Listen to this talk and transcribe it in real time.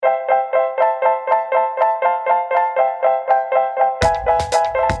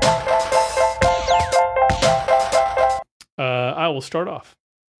will start off.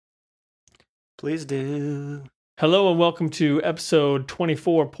 Please do. Hello and welcome to episode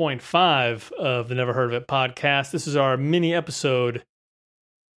 24.5 of the Never Heard of It podcast. This is our mini episode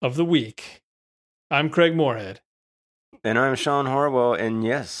of the week. I'm Craig Moorhead. And I'm Sean Harwell, and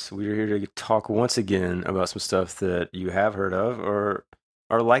yes, we're here to talk once again about some stuff that you have heard of or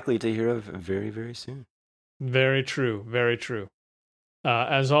are likely to hear of very, very soon. Very true, very true.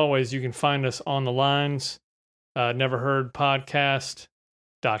 As always, you can find us on the lines,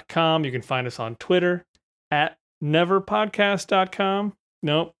 neverheardpodcast.com. You can find us on Twitter at neverpodcast.com.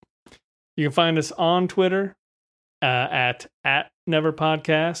 Nope. You can find us on Twitter at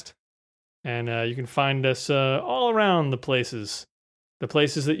neverpodcast. And you can find us all around the places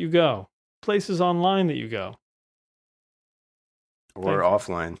that you go, places online that you go. Or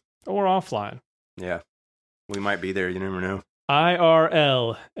offline. Or offline. Yeah. We might be there. You never know.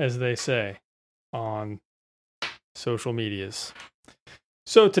 IRL, as they say on social medias.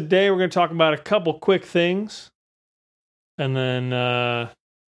 So today we're going to talk about a couple quick things, and then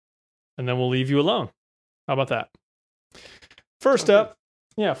we'll leave you alone. How about that? First up,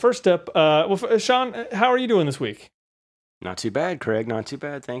 Sean, how are you doing this week? Not too bad, Craig. Not too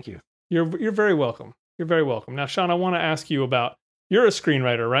bad. Thank you. You're very welcome. You're very welcome. Now, Sean, I want to ask you about, you're a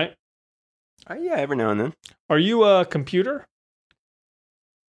screenwriter, right? Yeah, every now and then. Are you a computer?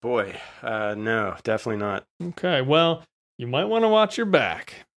 Boy, no, definitely not. Okay, well, you might want to watch your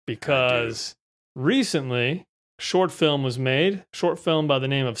back because recently a short film was made, short film by the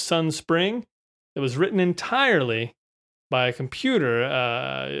name of Sunspring. It was written entirely by a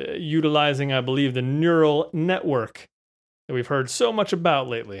computer, utilizing, I believe, the neural network that we've heard so much about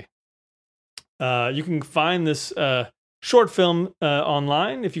lately. You can find this short film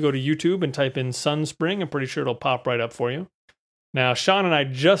online if you go to YouTube and type in Sunspring. I'm pretty sure it'll pop right up for you. Now, Sean and I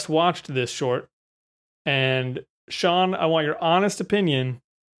just watched this short, and Sean, I want your honest opinion.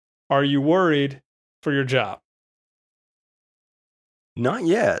 Are you worried for your job? Not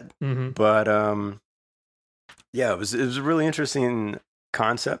yet, but yeah, it was a really interesting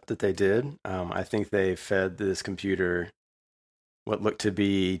concept that they did. I think they fed this computer what looked to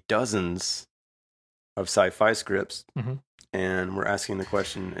be dozens of sci-fi scripts, and we're asking the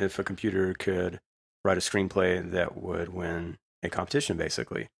question if a computer could write a screenplay that would win a competition,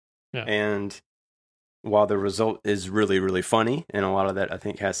 basically. Yeah. And while the result is really, really funny, and a lot of that I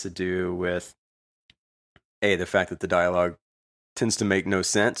think has to do with the fact that the dialogue tends to make no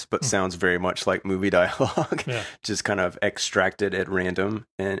sense, but sounds very much like movie dialogue, just kind of extracted at random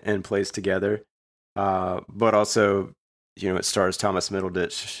and placed together. But also, it stars Thomas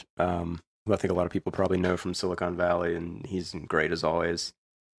Middleditch, who I think a lot of people probably know from Silicon Valley, and he's great as always.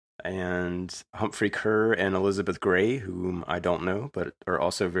 And Humphrey Kerr and Elizabeth Gray, whom I don't know, but are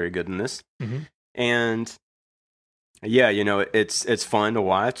also very good in this. And yeah, it's fun to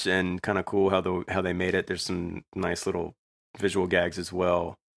watch and kind of cool how they made it. There's some nice little visual gags as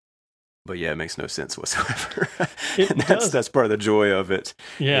well. But yeah, it makes no sense whatsoever. That's part of the joy of it.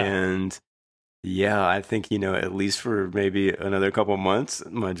 Yeah. And yeah, I think, at least for maybe another couple months,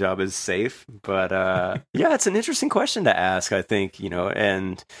 my job is safe. But yeah, it's an interesting question to ask, I think,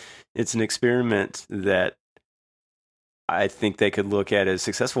 and it's an experiment that I think they could look at as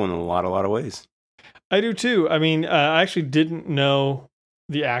successful in a lot of ways. I do too. I mean, I actually didn't know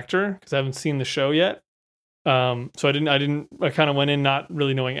the actor because I haven't seen the show yet. So I kind of went in not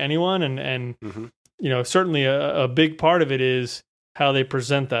really knowing anyone. And certainly a big part of it is how they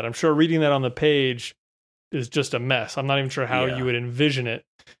present that. I'm sure reading that on the page is just a mess. I'm not even sure how you would envision it.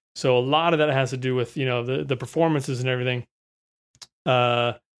 So a lot of that has to do with, the performances and everything.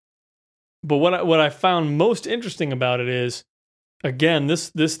 But what I found most interesting about it is, again,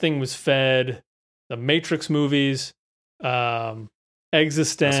 this thing was fed the Matrix movies,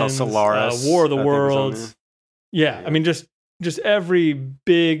 Existence, Solaris, War of the Worlds. Yeah, I mean, just every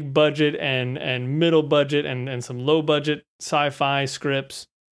big budget and middle budget and some low budget sci-fi scripts.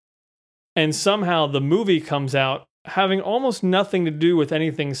 And somehow the movie comes out having almost nothing to do with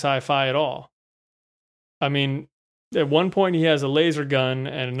anything sci-fi at all. I mean, at one point he has a laser gun,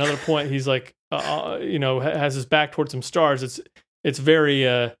 and another point he's like, has his back towards some stars. It's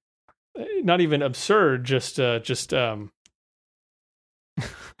very not even absurd, just oh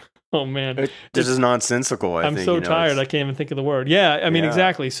man, this is nonsensical. I'm so tired. I can't even think of the word. Yeah, I mean,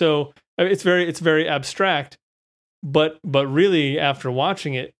 exactly. So it's very abstract, but really after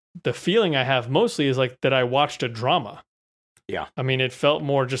watching it, the feeling I have mostly is like that I watched a drama. Yeah. I mean, it felt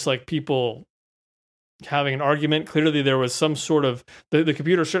more just like people having an argument. Clearly there was some sort of, the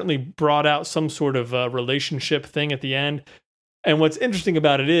computer certainly brought out some sort of relationship thing at the end. And what's interesting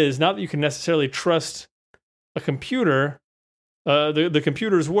about it is not that you can necessarily trust a computer the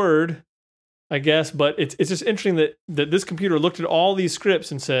computer's word, I guess. But it's just interesting that this computer looked at all these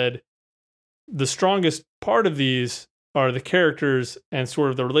scripts and said the strongest part of these are the characters and sort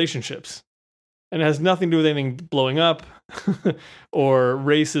of the relationships. And it has nothing to do with anything blowing up or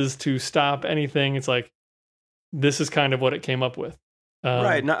races to stop anything. It's like, this is kind of what it came up with.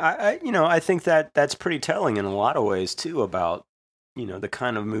 Right. No, I think that that's pretty telling in a lot of ways too about, the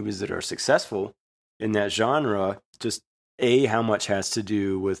kind of movies that are successful in that genre. Just how much has to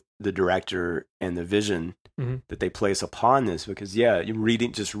do with the director and the vision that they place upon this. Because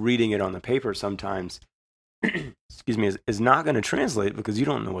just reading it on the paper sometimes, excuse me, is not going to translate because you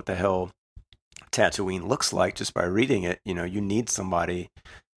don't know what the hell Tatooine looks like just by reading it. You need somebody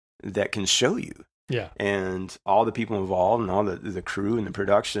that can show you. Yeah. And all the people involved and all the crew and the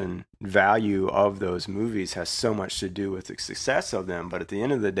production value of those movies has so much to do with the success of them. But at the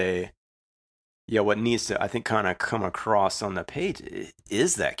end of the day, what needs to, I think, kind of come across on the page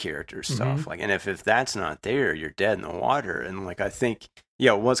is that character stuff. Like, and if that's not there, you're dead in the water. And like, I think,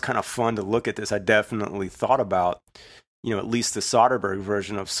 it was kind of fun to look at this. I definitely thought about, at least the Soderbergh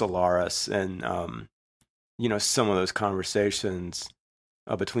version of Solaris and, some of those conversations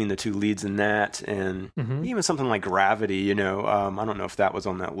between the two leads in that, and even something like Gravity, I don't know if that was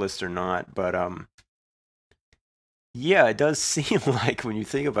on that list or not, but it does seem like when you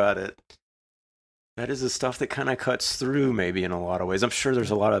think about it, that is the stuff that kind of cuts through maybe in a lot of ways. I'm sure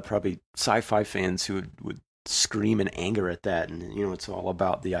there's a lot of probably sci-fi fans who would scream in anger at that, and it's all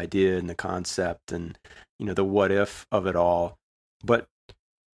about the idea and the concept and the what if of it all, but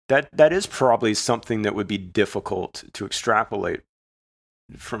that is probably something that would be difficult to extrapolate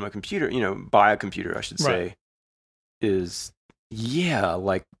from a computer, by a computer, I should say, right. Is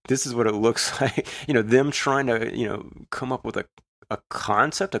like this is what it looks like. Them trying to come up with a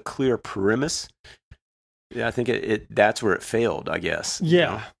concept, a clear premise. Yeah, I think that's where it failed, I guess.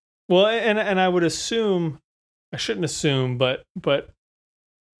 Yeah. Well, and I would assume, I shouldn't assume, but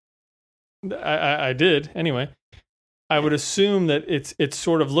I did anyway. I would assume that it's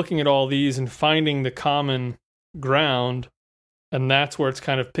sort of looking at all these and finding the common ground. And that's where it's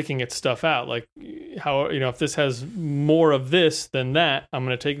kind of picking its stuff out. Like, how, if this has more of this than that, I'm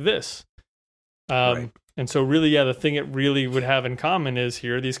going to take this. Right. And so really, the thing it really would have in common is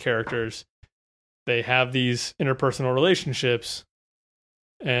here are these characters. They have these interpersonal relationships.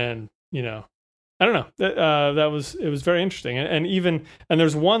 And, I don't know. It was very interesting. And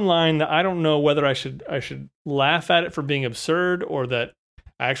there's one line that I don't know whether I should laugh at it for being absurd or that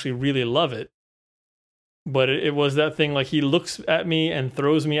I actually really love it. But it was that thing, like he looks at me and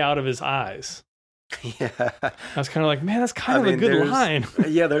throws me out of his eyes. Yeah. I was kind of like, man, that's kind of a good line.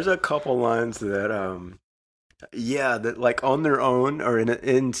 There's a couple lines that, that like on their own or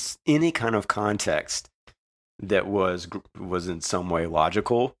in any kind of context that was in some way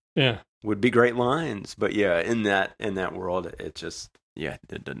logical. Yeah. Would be great lines. But in that world, it just, it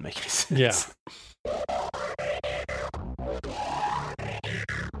doesn't make any sense. Yeah.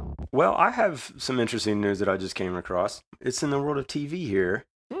 Well, I have some interesting news that I just came across. It's in the world of TV here.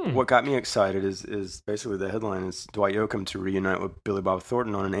 What got me excited is basically the headline is Dwight Yoakam to reunite with Billy Bob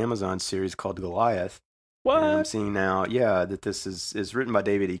Thornton on an Amazon series called Goliath. What? And I'm seeing now, that this is written by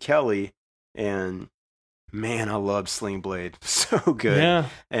David E. Kelly, and man, I love Sling Blade. So good. Yeah.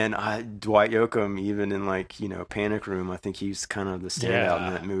 And Dwight Yoakam, even in Panic Room, I think he's kind of the standout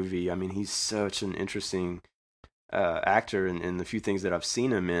in that movie. I mean, he's such an interesting actor in the few things that I've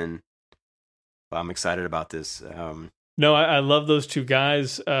seen him in. I'm excited about this. No, I love those two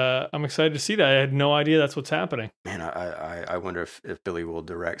guys. I'm excited to see that. I had no idea that's what's happening. Man, I wonder if Billy will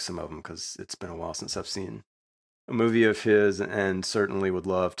direct some of them, because it's been a while since I've seen a movie of his, and certainly would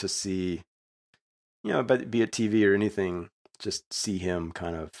love to see, but be it TV or anything, just see him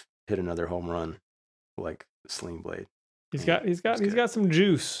kind of hit another home run like Sling Blade. He's got some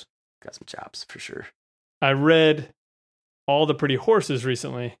juice. Got some chops for sure. I read All the Pretty Horses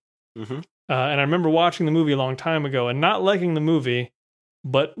recently. Mm-hmm. And I remember watching the movie a long time ago and not liking the movie,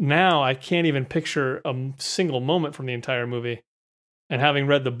 but now I can't even picture a single moment from the entire movie. And having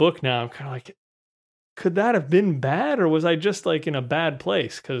read the book now, I'm kind of like, could that have been bad, or was I just like in a bad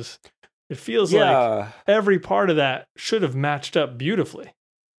place? Because it feels like every part of that should have matched up beautifully.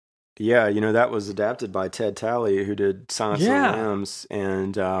 Yeah, that was adapted by Ted Talley, who did Silence of the Lambs,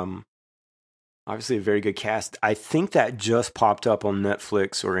 and obviously a very good cast. I think that just popped up on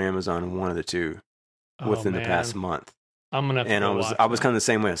Netflix or Amazon, one of the two, within the past month. I'm gonna have to watch I was kind of the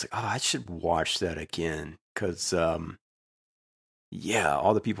same way. I was like, I should watch that again, because all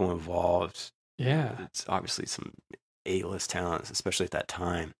the people involved. Yeah, it's obviously some A-list talents, especially at that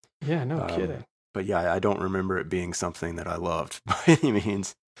time. Yeah, no kidding. But yeah, I don't remember it being something that I loved by any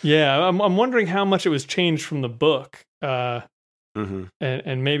means. Yeah, I'm wondering how much it was changed from the book, Mm-hmm.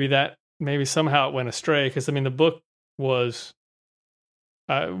 and maybe somehow it went astray, because I mean the book was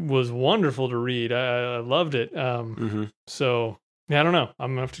wonderful to read. I loved it. Mm-hmm. So yeah, I don't know.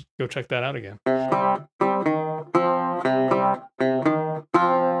 I'm gonna have to go check that out again.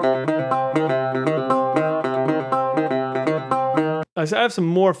 I have some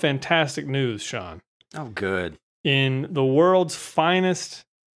more fantastic news, Sean. Oh, good. In the world's finest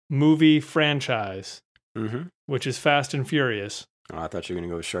movie franchise, Mm-hmm. which is Fast and Furious. Oh, I thought you were going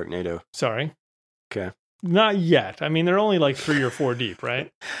to go with Sharknado. Sorry. Okay. Not yet. I mean, they're only like 3 or 4 deep, right?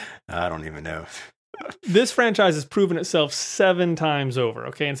 I don't even know. This franchise has proven itself 7 times over,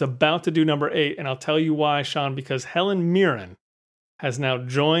 okay? And it's about to do number 8, and I'll tell you why, Sean, because Helen Mirren has now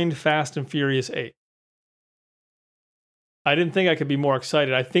joined Fast and Furious 8. I didn't think I could be more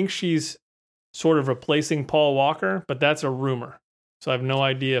excited. I think she's sort of replacing Paul Walker, but that's a rumor. So I have no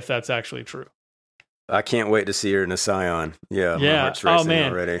idea if that's actually true. I can't wait to see her in a Scion. Yeah, my heart's Oh racing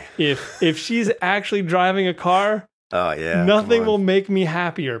man, already. if she's actually driving a car, Oh yeah, nothing will make me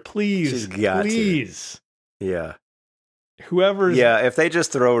happier. Please, She's got please. Yeah, Whoever's if they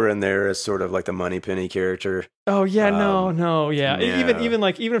just throw her in there as sort of like the Moneypenny character. Oh yeah, no, yeah. yeah. Even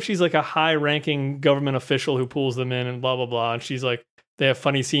if she's like a high-ranking government official who pulls them in and blah blah blah, and she's like they have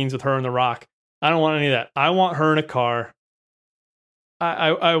funny scenes with her and The Rock. I don't want any of that. I want her in a car.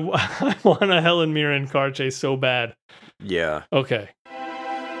 I want a Helen Mirren car chase so bad. Yeah. Okay.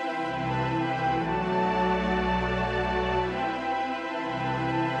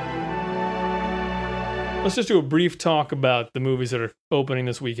 Let's just do a brief talk about the movies that are opening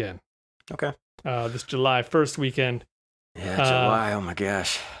this weekend. Okay. This July 1st weekend. Yeah, July. Oh my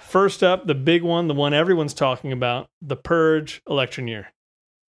gosh. First up, the big one, the one everyone's talking about, The Purge election year.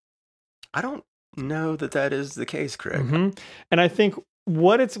 I don't know that is the case, Craig. Mm-hmm. And I think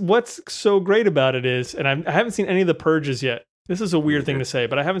what's so great about it is, and I haven't seen any of the Purges yet. This is a weird thing to say,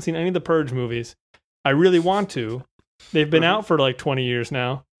 but I haven't seen any of the Purge movies. I really want to. They've been out for like 20 years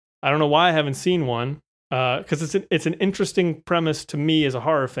now. I don't know why I haven't seen one, because it's an interesting premise to me as a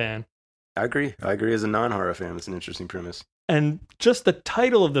horror fan. I agree as a non-horror fan. It's an interesting premise. And just the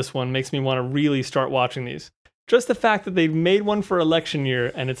title of this one makes me want to really start watching these. Just the fact that they've made one for election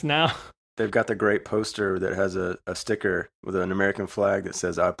year and it's now... They've got the great poster that has a sticker with an American flag that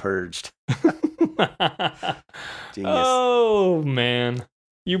says, I purged. Genius. Oh, man.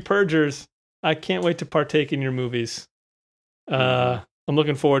 You purgers. I can't wait to partake in your movies. I'm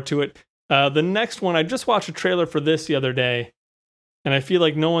looking forward to it. The next one, I just watched a trailer for this the other day, and I feel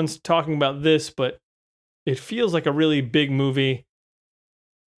like no one's talking about this, but it feels like a really big movie,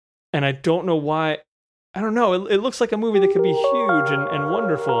 and I don't know why. I don't know. It looks like a movie that could be huge and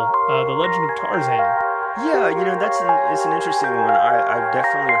wonderful. The Legend of Tarzan. Yeah, it's an interesting one. I've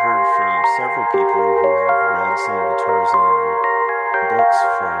definitely heard from several people who have read some of the Tarzan books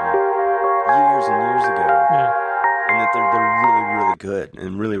from years and years ago. Yeah. And that they're really, really good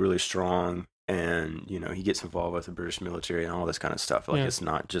and really, really strong. And, he gets involved with the British military and all this kind of stuff. Like, It's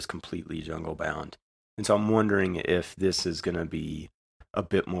not just completely jungle bound. And so I'm wondering if this is going to be a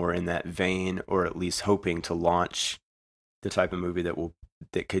bit more in that vein, or at least hoping to launch the type of movie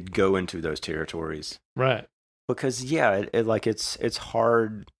that could go into those territories. Right. Because, it's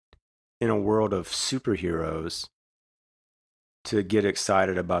hard in a world of superheroes to get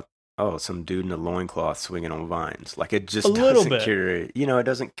excited about, some dude in a loincloth swinging on vines. Like, it just doesn't carry, it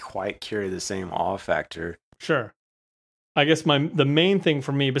doesn't quite carry the same awe factor. Sure. I guess the main thing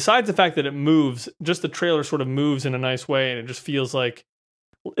for me, besides the fact that it moves, just the trailer sort of moves in a nice way, and it just feels like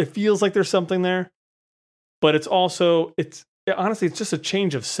there's something there. But it's also, honestly, it's just a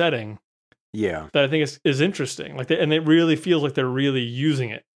change of setting. Yeah. That I think is interesting. And it really feels like they're really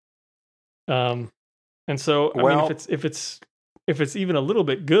using it. And so, I mean, if it's even a little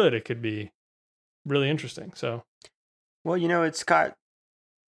bit good, it could be really interesting. So, well, it's got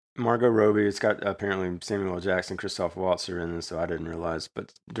Margot Robbie. It's got apparently Samuel L. Jackson, Christoph Waltz are in this, so I didn't realize.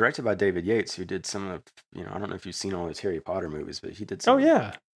 But directed by David Yates, who did some of, I don't know if you've seen all his Harry Potter movies, but he did some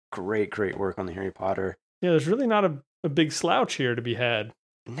great work on the Harry Potter. Yeah, there's really not a big slouch here to be had.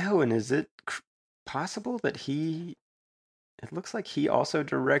 No, and is it possible that it looks like he also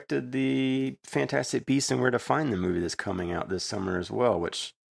directed the Fantastic Beasts and Where to Find Them movie that's coming out this summer as well,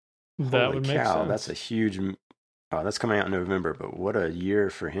 which, that would make sense. That's a huge... that's coming out in November, but what a year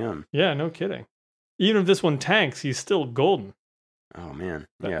for him. Yeah, no kidding. Even if this one tanks, he's still golden. Oh, man.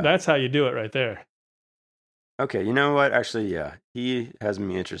 Yeah. That's how you do it right there. Okay, you know what? Actually, yeah. He has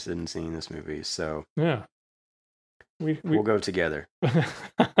me interested in seeing this movie, so... Yeah. We'll go together.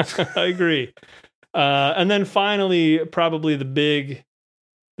 I agree. And then finally, probably the big,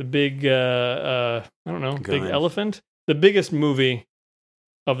 I don't know, big elephant. The biggest movie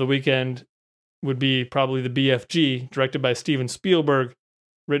of the weekend would be probably the BFG, directed by Steven Spielberg,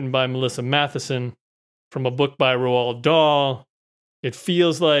 written by Melissa Matheson, from a book by Roald Dahl. It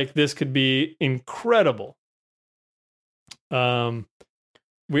feels like this could be incredible. We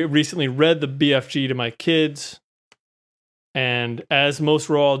recently read the BFG to my kids, and as most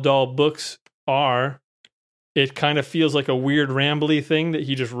Roald Dahl books are, it kind of feels like a weird rambly thing that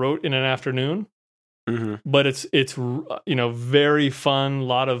he just wrote in an afternoon. Mm-hmm. But it's very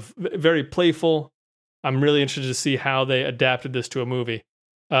fun, very playful. I'm really interested to see how they adapted this to a movie.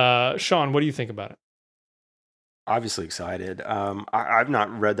 Sean, what do you think about it? Obviously excited. I've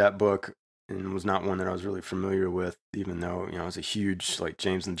not read that book, and was not one that I was really familiar with, even though, I was a huge, like,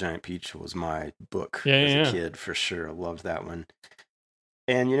 James and the Giant Peach was my book as a kid, for sure. I loved that one.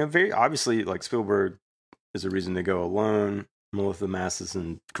 And, very obviously, like, Spielberg is a reason to go alone. Melissa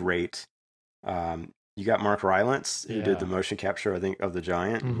Matheson, great. You got Mark Rylance, who did the motion capture, I think, of The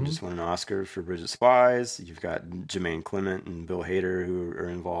Giant, and just won an Oscar for Bridge of Spies. You've got Jermaine Clement and Bill Hader, who are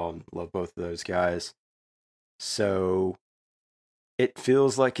involved. Love both of those guys. So it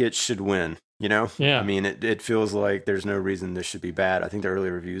feels like it should win, Yeah. I mean, it feels like there's no reason this should be bad. I think the early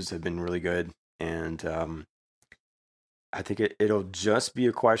reviews have been really good. And I think it'll just be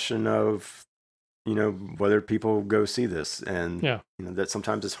a question of, whether people go see this. And, that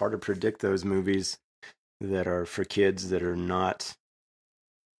sometimes it's hard to predict those movies that are for kids that are not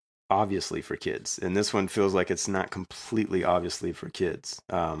obviously for kids. And this one feels like it's not completely obviously for kids,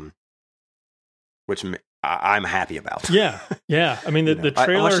 which I'm happy about. Yeah. I mean, the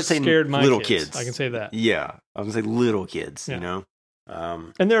trailer scared my little kids. I can say that. Yeah. I was going to say little kids, And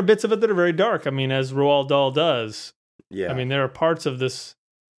there are bits of it that are very dark. I mean, as Roald Dahl does. Yeah. I mean, there are parts of this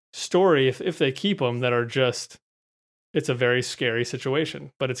story, if they keep them, that are just, it's a very scary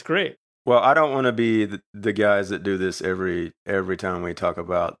situation, but it's great. Well, I don't want to be the guys that do this every time we talk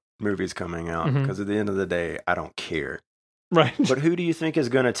about movies coming out, because at the end of the day, I don't care. Right. But who do you think is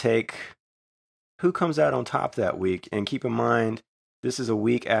going to take... Who comes out on top that week? And keep in mind, this is a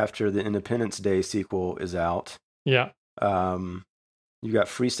week after the Independence Day sequel is out. Yeah. You got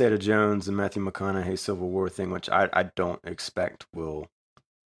Free State of Jones and Matthew McConaughey Civil War thing, which I don't expect will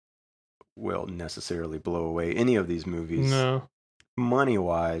necessarily blow away any of these movies. No.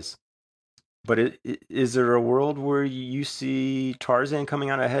 Money-wise. But is there a world where you see Tarzan coming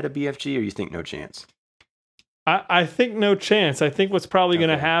out ahead of BFG, or you think no chance? I think no chance. I think what's probably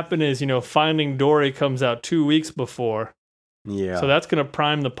going to happen is, Finding Dory comes out 2 weeks before. Yeah. So that's going to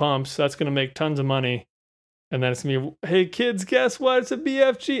prime the pumps. That's going to make tons of money. And then it's going to be, hey, kids, guess what? It's a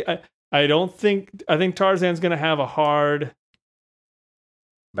BFG. I think Tarzan's going to have a hard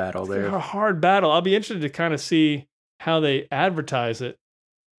battle there. A hard battle. I'll be interested to kind of see how they advertise it.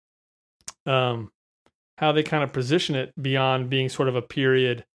 How they kind of position it beyond being sort of a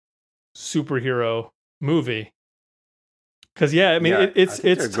period superhero movie. Because it's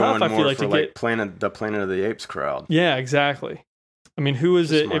tough. I feel like to get the Planet of the Apes crowd. Yeah, exactly. I mean, who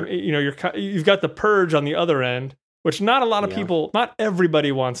is it? You've got the Purge on the other end, which not a lot of people, not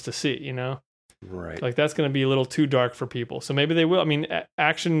everybody wants to see. Right. Like that's going to be a little too dark for people. So maybe they will. I mean,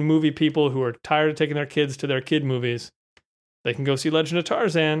 action movie people who are tired of taking their kids to their kid movies, they can go see Legend of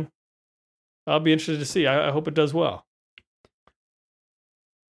Tarzan. I'll be interested to see. I hope it does well.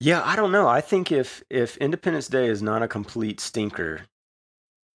 Yeah, I don't know. I think if Independence Day is not a complete stinker,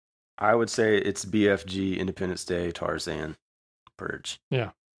 I would say it's BFG, Independence Day, Tarzan, Purge. Yeah.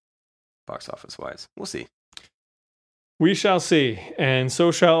 Box office wise. We'll see. We shall see. And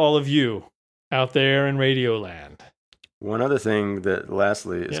so shall all of you out there in Radioland. One other thing that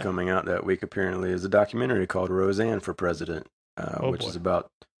lastly is coming out that week apparently is a documentary called Roseanne for President, which is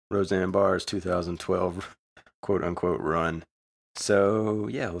about Roseanne Barr's 2012 quote unquote run. So,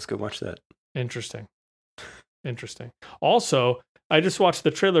 yeah, let's go watch that. Interesting. Also, I just watched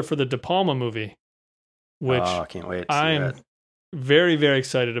the trailer for the De Palma movie, which I can't wait to see I'm very, very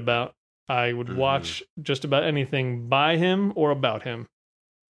excited about. I would watch just about anything by him or about him.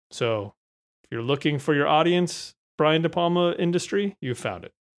 So, if you're looking for your audience, Brian De Palma industry, you found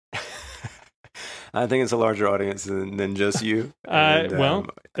it. I think it's a larger audience than just you. And,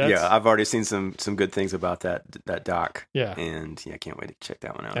 I've already seen some good things about that doc. Yeah. And I can't wait to check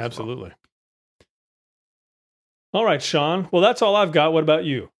that one out. Absolutely. All right, Sean. Well, that's all I've got. What about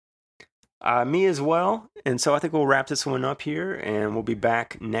you? Me as well. And so I think we'll wrap this one up here, and we'll be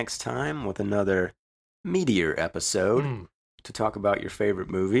back next time with another meteor episode to talk about your favorite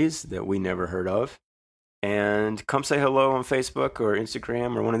movies that we never heard of. And come say hello on Facebook or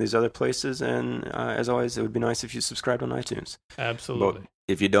Instagram or one of these other places. And as always, it would be nice if you subscribed on iTunes. Absolutely. But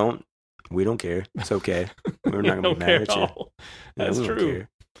if you don't, we don't care. It's okay. We're not going to be mad at you. That's we don't true. care.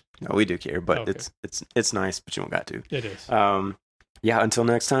 No, we do care, but Okay. it's nice, but you don't got to. It is. Yeah, until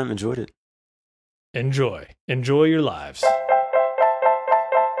next time, enjoyed it. Enjoy your lives.